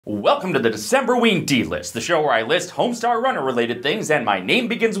Welcome to the December Ween D-List, the show where I list Homestar Runner related things and my name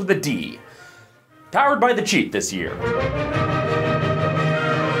begins with a D. Powered by the cheat this year.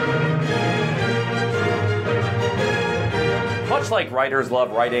 Much like writers love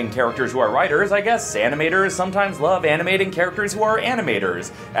writing characters who are writers, I guess animators sometimes love animating characters who are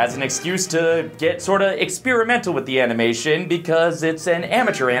animators, as an excuse to get sorta experimental with the animation because it's an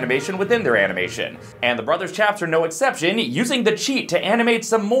amateur animation within their animation. And the Brothers Chaps are no exception, using the cheat to animate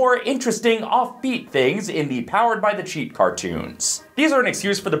some more interesting offbeat things in the Powered by the Cheat cartoons. These are an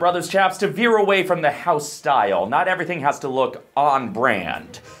excuse for the Brothers Chaps to veer away from the house style. Not everything has to look on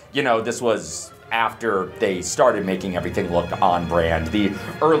brand. You know, this was after they started making everything look on brand. The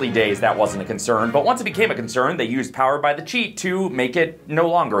early days that wasn't a concern, but once it became a concern, they used Powered by the Cheat to make it no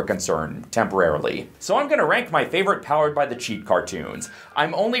longer a concern, temporarily. So I'm gonna rank my favorite Powered by the Cheat cartoons.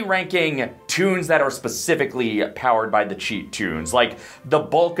 I'm only ranking tunes that are specifically Powered by the Cheat tunes. Like, the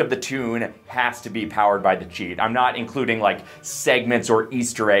bulk of the tune has to be Powered by the Cheat. I'm not including like segments or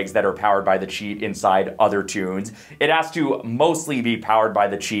Easter eggs that are Powered by the Cheat inside other tunes. It has to mostly be Powered by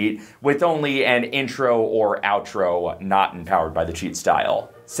the Cheat, with only an intro or outro not in Powered by the Cheat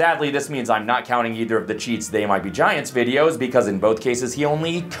style. Sadly, this means I'm not counting either of the Cheat's They Might Be Giants videos, because in both cases he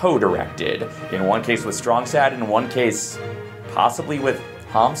only co-directed. In one case with Strongsad, in one case possibly with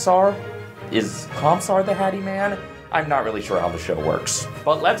Homsar? Is Homsar the Hattie Man? I'm not really sure how the show works.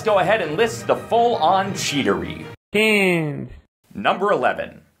 But let's go ahead and list the full-on cheatery. Toons. Number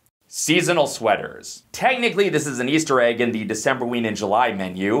 11. Seasonal sweaters. Technically, this is an Easter egg in the December Ween in July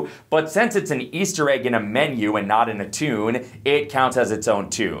menu, but since it's an Easter egg in a menu and not in a tune, it counts as its own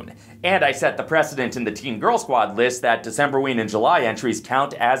tune. And I set the precedent in the Teen Girl Squad list that December Ween and July entries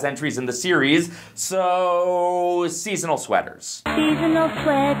count as entries in the series, so seasonal sweaters. Seasonal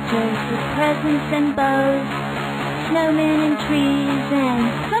sweaters with presents and bows, snowmen and trees,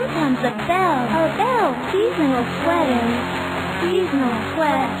 and sometimes a bell. Seasonal sweaters. Seasonal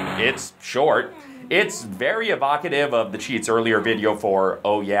sweat. It's short. It's very evocative of the Cheat's earlier video for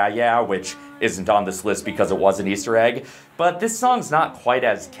Oh Yeah Yeah, which isn't on this list because it was an Easter egg, but this song's not quite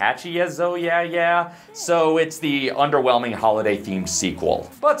as catchy as Oh Yeah Yeah, so it's the underwhelming holiday-themed sequel.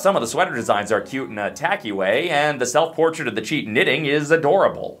 But some of the sweater designs are cute in a tacky way, and the self-portrait of the Cheat knitting is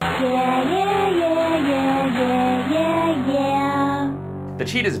adorable. Yeah. The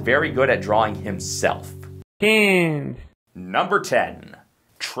Cheat is very good at drawing himself. Toons. Number 10.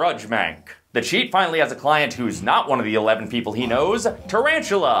 Trudge Mank. The Cheat finally has a client who's not one of the 11 people he knows,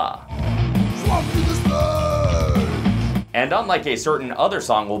 Tarantula. And unlike a certain other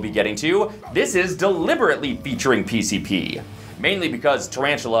song we'll be getting to, this is deliberately featuring PCP. Mainly because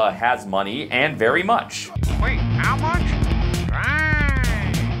Tarantula has money, and very much. Wait, how much?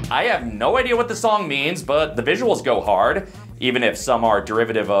 Right. I have no idea what the song means, but the visuals go hard, even if some are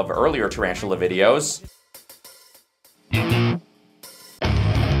derivative of earlier Tarantula videos.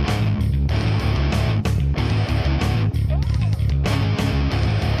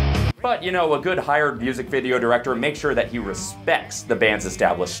 But, you know, a good hired music video director makes sure that he respects the band's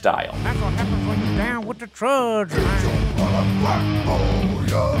established style. That's what happens when you're down with the trudge, man.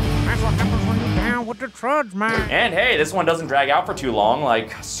 That's what happens when you're down with the trudge, man. And hey, this one doesn't drag out for too long,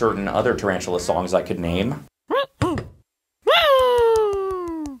 like certain other Tarantula songs I could name.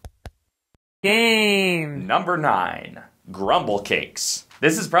 Game. Number 9. Grumble Cakes.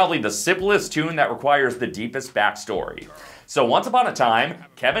 This is probably the simplest tune that requires the deepest backstory. So once upon a time,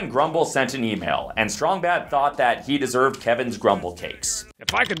 Kevin Grumble sent an email, and Strongbad thought that he deserved Kevin's Grumble Cakes.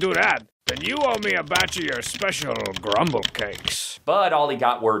 If I could do that, then you owe me a batch of your special grumble cakes. But all he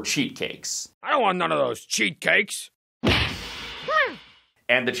got were cheat cakes. I don't want none of those cheat cakes.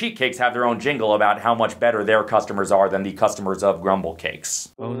 And the cheat cakes have their own jingle about how much better their customers are than the customers of Grumble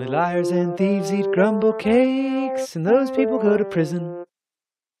Cakes. Only liars and thieves eat grumble cakes, and those people go to prison.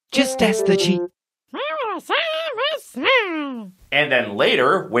 Just ask the cheat. And then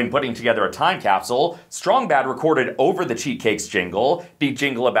later, when putting together a time capsule, Strongbad recorded over the cheat cakes jingle, the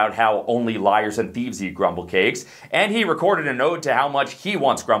jingle about how only liars and thieves eat grumble cakes, and he recorded a note to how much he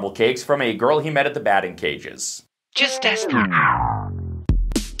wants grumble cakes from a girl he met at the batting cages. Just ask the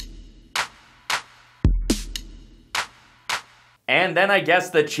And then I guess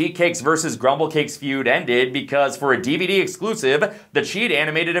the Cheat Cakes versus Grumble Cakes feud ended because for a DVD exclusive, the Cheat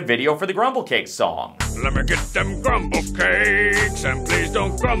animated a video for the Grumble Cakes song. Let me get them grumble cakes, and please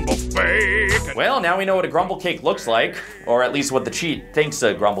don't grumble fake. Well, now we know what a grumble cake looks like, or at least what the Cheat thinks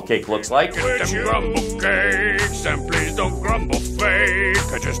a grumble cake looks like. Get them grumble cakes, and please don't grumble grumble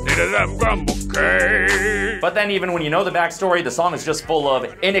fake. I just needed them grumble cakes. But then even when you know the backstory, the song is just full of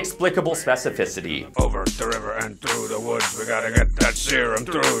inexplicable specificity. Over the river and through the woods, we gotta get that serum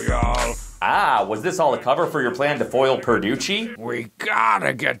through, y'all. Ah, was this all a cover for your plan to foil Perducci? We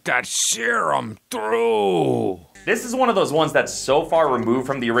gotta get that serum through. This is one of those ones that's so far removed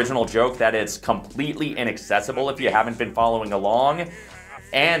from the original joke that it's completely inaccessible if you haven't been following along.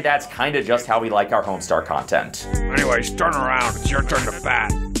 And that's kind of just how we like our Homestar content. Anyways, turn around. It's your turn to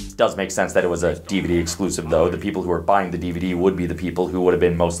bat. Does make sense that it was a DVD exclusive, though. The people who are buying the DVD would be the people who would have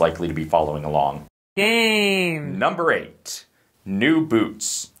been most likely to be following along. Game. Number 8. New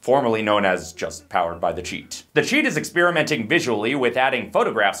Boots, formerly known as just Powered by the Cheat. The Cheat is experimenting visually with adding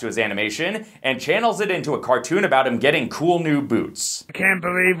photographs to his animation and channels it into a cartoon about him getting cool new boots. I can't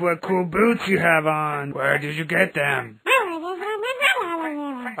believe what cool boots you have on. Where did you get them?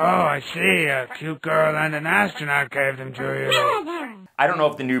 Oh, I see. A cute girl and an astronaut gave them to you. I don't know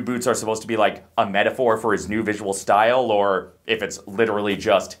if the new boots are supposed to be like a metaphor for his new visual style, or if it's literally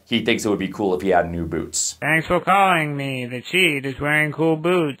just he thinks it would be cool if he had new boots. Thanks for calling me. The Cheat is wearing cool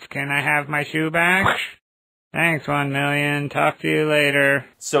boots. Can I have my shoe back? Thanks, 1 million. Talk to you later.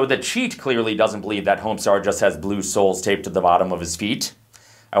 So the Cheat clearly doesn't believe that Homestar just has blue soles taped to the bottom of his feet.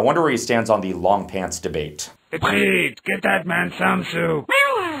 I wonder where he stands on the long pants debate. The Cheat, get that man some soup.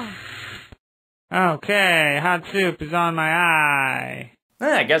 Okay, hot soup is on my eye.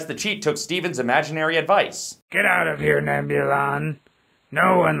 I guess the Cheat took Steven's imaginary advice. Get out of here, Nebulon.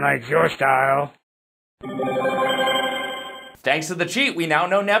 No one likes your style. Thanks to the Cheat, we now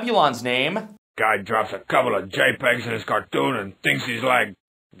know Nebulon's name. Guy drops a couple of JPEGs in his cartoon and thinks he's like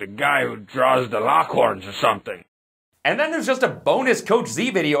the guy who draws the Lockhorns or something. And then there's just a bonus Coach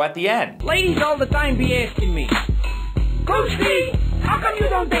Z video at the end. Ladies all the time be asking me, Coach Z, how come you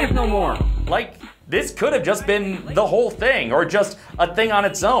don't dance no more? Like, this could have just been the whole thing, or just a thing on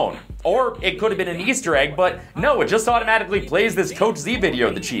its own. Or it could have been an Easter egg, but no, it just automatically plays this Coach Z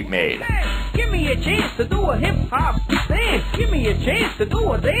video the Cheat made. Hey, give me a chance to do a hip-hop dance. Give me a chance to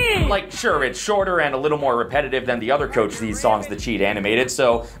do a dance. Like, sure, it's shorter and a little more repetitive than the other Coach Z songs the Cheat animated,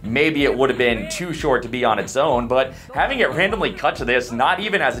 so maybe it would have been too short to be on its own, but having it randomly cut to this, not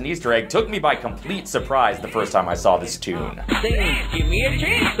even as an Easter egg, took me by complete surprise the first time I saw this tune. Dance. Give me a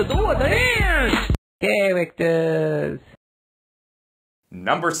chance to do a dance. Characters.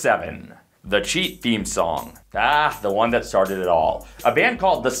 Number 7. The Cheat theme song. Ah, the one that started it all. A band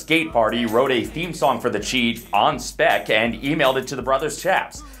called The Skate Party wrote a theme song for The Cheat on spec and emailed it to the Brothers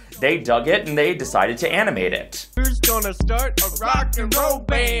Chaps. They dug it and they decided to animate it. Who's gonna start a rock and roll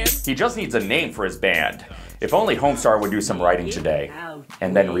band? He just needs a name for his band. If only Homestar would do some writing today.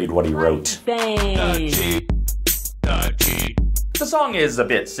 And then read what he wrote. The Cheat. The Cheat. The song is a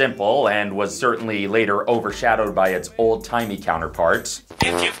bit simple and was certainly later overshadowed by its old-timey counterpart.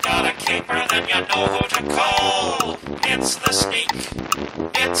 If you've got a caper, then you know who to call. It's the Sneak.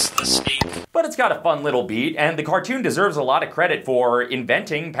 It's the Sneak. But it's got a fun little beat, and the cartoon deserves a lot of credit for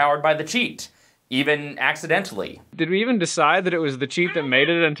inventing Powered by the Cheat. Even accidentally. Did we even decide that it was the Cheat that made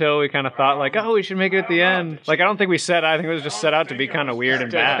it until we kind of thought like, oh, we should make it at the end? Like, I don't think we said, I think it was just set out to be kind of weird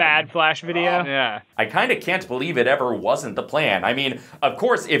and bad. Bad Flash video? Yeah. I kind of can't believe it ever wasn't the plan. I mean, of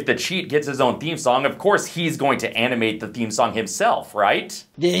course, if the Cheat gets his own theme song, of course he's going to animate the theme song himself, right?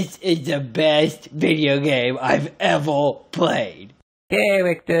 This is the best video game I've ever played.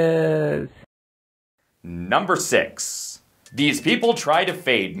 Characters. Number 6. These People Try to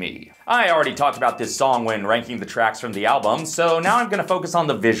Fade Me. I already talked about this song when ranking the tracks from the album, so now I'm gonna focus on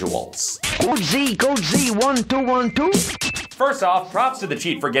the visuals. Code Z, 1212. First off, props to the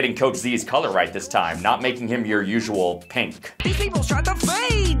Cheat for getting Coach Z's color right this time, not making him your usual pink. These people try to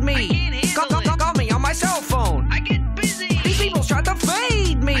fade me. Call me on my cell phone. I get busy. These people try to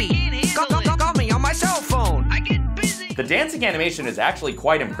fade me. Call me on my cell phone. I get busy. The dancing animation is actually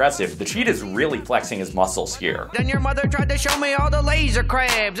quite impressive. The Cheat is really flexing his muscles here. Then your mother tried to show me all the laser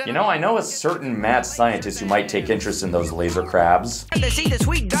crabs. You know, I know a certain mad scientist who might take interest in those laser crabs. I got to see the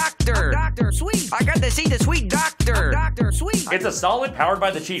sweet doctor. Dr. Sweet. I got to see the sweet doctor. Dr. Sweet. It's a solid Powered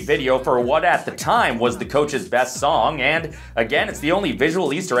by the Cheat video for what at the time was the Coach's best song, and again, it's the only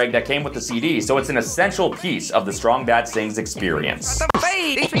visual Easter egg that came with the CD, so it's an essential piece of the Strong Bad Sings experience. The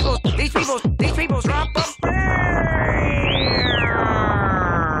fade. These people drop a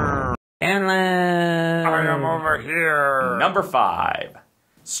Endless. I am over here. Number 5.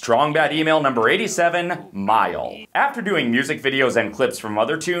 Strong Bad email number 87, Mile. After doing music videos and clips from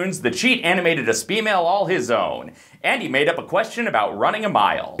other tunes, the Cheat animated a Speemail all his own, and he made up a question about running a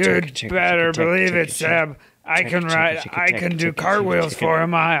mile. You'd better believe it, Seb. I can do cartwheels for a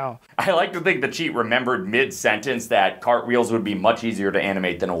mile. I like to think the cheat remembered mid-sentence that cartwheels would be much easier to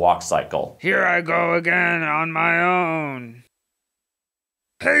animate than a walk cycle. Here I go again on my own.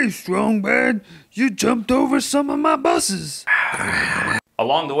 Hey, Strong Bad, you jumped over some of my buses.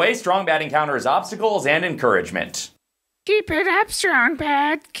 Along the way, Strong Bad encounters obstacles and encouragement. Keep it up, Strong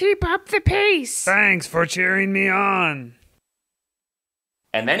Bad. Keep up the pace. Thanks for cheering me on.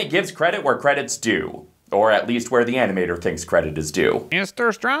 And then he gives credit where credit's due. Or at least where the animator thinks credit is due.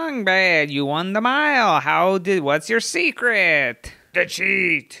 Mr. Strong Bad, you won the mile. What's your secret? The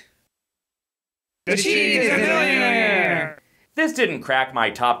cheat. The cheat is a millionaire. This didn't crack my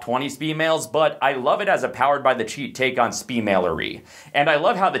top 20 Speemails, but I love it as a powered by the cheat take on Speemailery. And I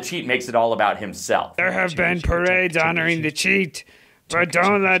love how the cheat makes it all about himself. There have been parades honoring the cheat, but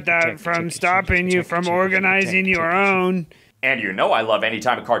don't let that from stopping you from organizing your own. And you know I love any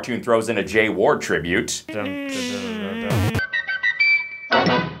time a cartoon throws in a Jay Ward tribute.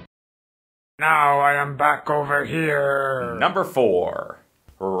 Now I am back over here. Number 4,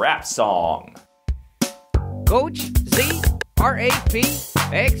 Rap Song. Coach Z, R.A.P.,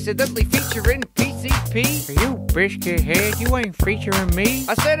 accidentally featuring PCP. Are you biscuit head? You ain't featuring me.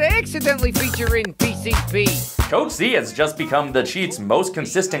 I said accidentally featuring PCP. Coach Z has just become the cheat's most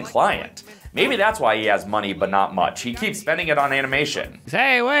consistent client. Maybe that's why he has money, but not much. He keeps spending it on animation.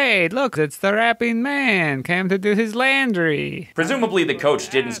 Hey, wait, look, it's the rapping man. Came to do his laundry. Presumably, the coach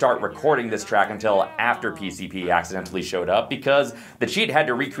didn't start recording this track until after PCP accidentally showed up, because the cheat had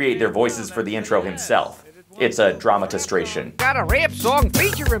to recreate their voices for the intro himself. It's a dramatistration. Got a rap song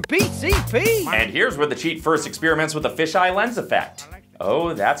featuring PCP. And here's where the cheat first experiments with the fisheye lens effect.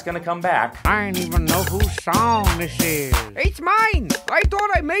 Oh, that's gonna come back. I don't even know whose song this is. It's mine. I thought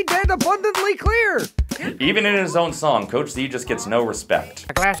I made that abundantly clear. Even in his own song, Coach Z just gets no respect.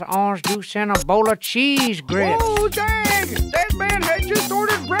 A glass of orange juice and a bowl of cheese grits. Oh, dang! That man had just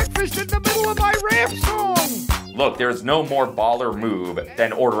ordered breakfast in the middle of my rap song. Look, there's no more baller move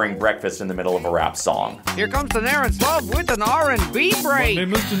than ordering breakfast in the middle of a rap song. Here comes Daenerys Love with an R&B break. My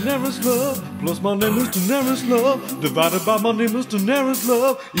name is Daenerys Love, plus my name is Daenerys Love, divided by my name is Daenerys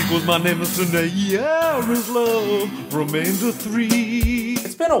Love, equals my name is Daenerys Love, remainder 3.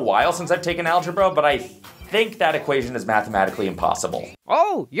 It's been a while since I've taken algebra, but I think that equation is mathematically impossible.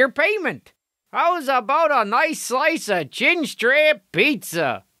 Oh, your payment. How's about a nice slice of chin strap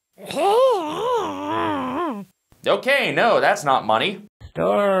pizza? Okay, no, that's not money.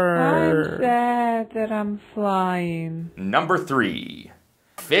 I'm sad that I'm flying. Number 3,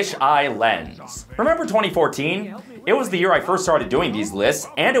 Fisheye Lens. Remember 2014? It was the year I first started doing these lists,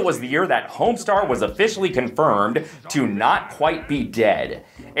 and it was the year that Homestar was officially confirmed to not quite be dead.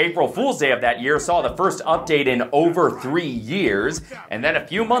 April Fool's Day of that year saw the first update in over 3 years, and then a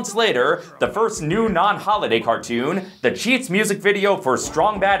few months later, the first new non-holiday cartoon, the Cheats music video for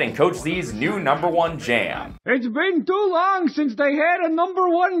Strong Bad and Coach Z's new #1 jam. It's been too long since they had a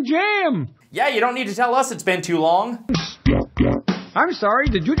 #1 jam. Yeah, you don't need to tell us it's been too long. I'm sorry,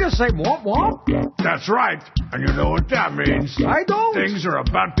 did you just say womp womp? That's right, and you know what that means. I don't. Things are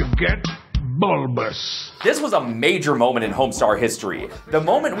about to get bulbous. This was a major moment in Homestar history. The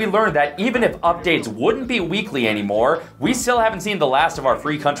moment we learned that even if updates wouldn't be weekly anymore, we still haven't seen the last of our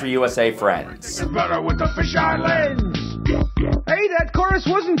Free Country USA friends. It's better with the fisheye lens. Hey, that chorus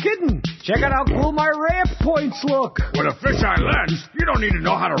wasn't kidding. Check out how cool my rap points look. With a fisheye lens, you don't need to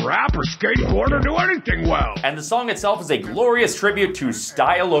know how to rap or skateboard or do anything well. And the song itself is a glorious tribute to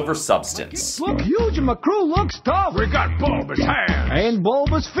style over substance. Look huge and my crew looks tough. We got bulbous hands. And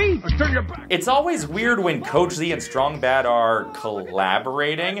bulbous feet. It's always weird when Coach Z and Strong Bad are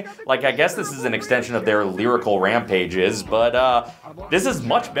collaborating. Like, I guess this is an extension of their lyrical rampages, but this is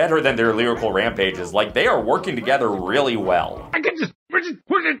much better than their lyrical rampages. Like, they are working together really well. I can just put it,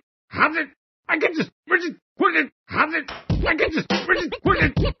 has it. I can just put it, has it. I can just put it,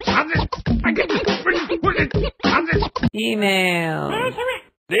 has it. I can just put it, has it. Email.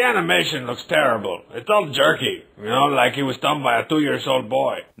 The animation looks terrible. It's all jerky, you know, like it was done by a 2-year-old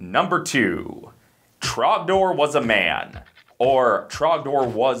boy. Number 2, Trogdor was a man. Or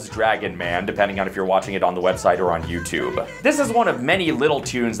Trogdor was Dragon Man, depending on if you're watching it on the website or on YouTube. This is one of many little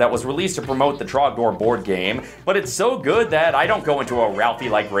tunes that was released to promote the Trogdor board game, but it's so good that I don't go into a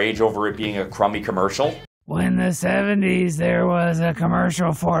Ralphie-like rage over it being a crummy commercial. When the 70s there was a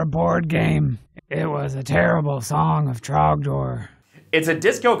commercial for a board game. It was a terrible song of Trogdor. It's a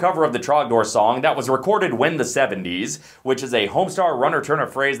disco cover of the Trogdor song that was recorded when the 70s, which is a Homestar runner-turner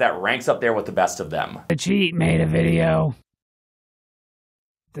phrase that ranks up there with the best of them. The Cheat made a video.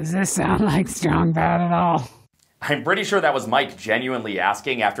 Does this sound like Strong Bad at all? I'm pretty sure that was Mike genuinely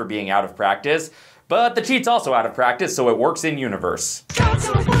asking after being out of practice, But the cheat's also out of practice, so it works in universe. It's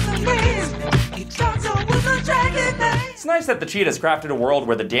nice that the cheat has crafted a world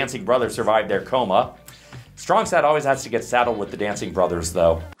where the Dancing Brothers survived their coma. Strongstad always has to get saddled with the Dancing Brothers,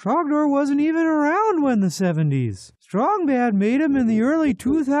 though. Trogdor wasn't even around when the 70s. Strongbad made him in the early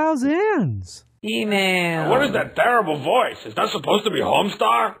 2000s. Email. What is that terrible voice? Is that supposed to be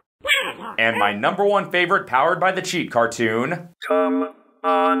Homestar? And my #1 favorite Powered by the Cheat cartoon. Come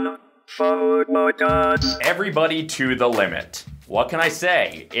on, football gods. Everybody to the limit. What can I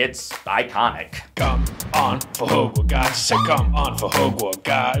say? It's iconic. Come on for Hogwarts, guys. Say come on for Hogwarts,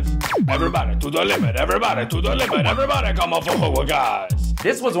 guys. Everybody to the limit, everybody to the limit, everybody come on for Hogwarts, guys.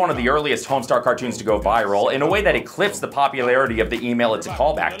 This was one of the earliest Homestar cartoons to go viral in a way that eclipsed the popularity of the email it's a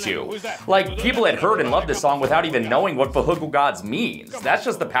callback to. Like, people had heard and loved this song without even knowing what Fahugwa Gods means. That's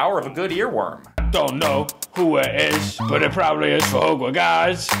just the power of a good earworm. Don't know who it is, but it probably is for Hogwarts,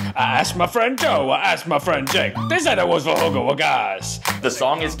 guys. I asked my friend Joe, I asked my friend Jake. They said it was for Hogwarts, guys. The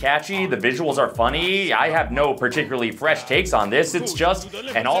song is catchy, the visuals are funny. I have no particularly fresh takes on this. It's just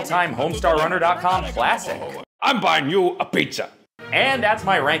an all-time HomestarRunner.com classic. I'm buying you a pizza. And that's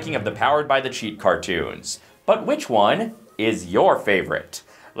my ranking of the Powered by the Cheat cartoons. But which one is your favorite?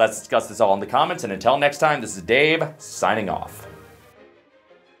 Let's discuss this all in the comments, and until next time, this is Dave, signing off.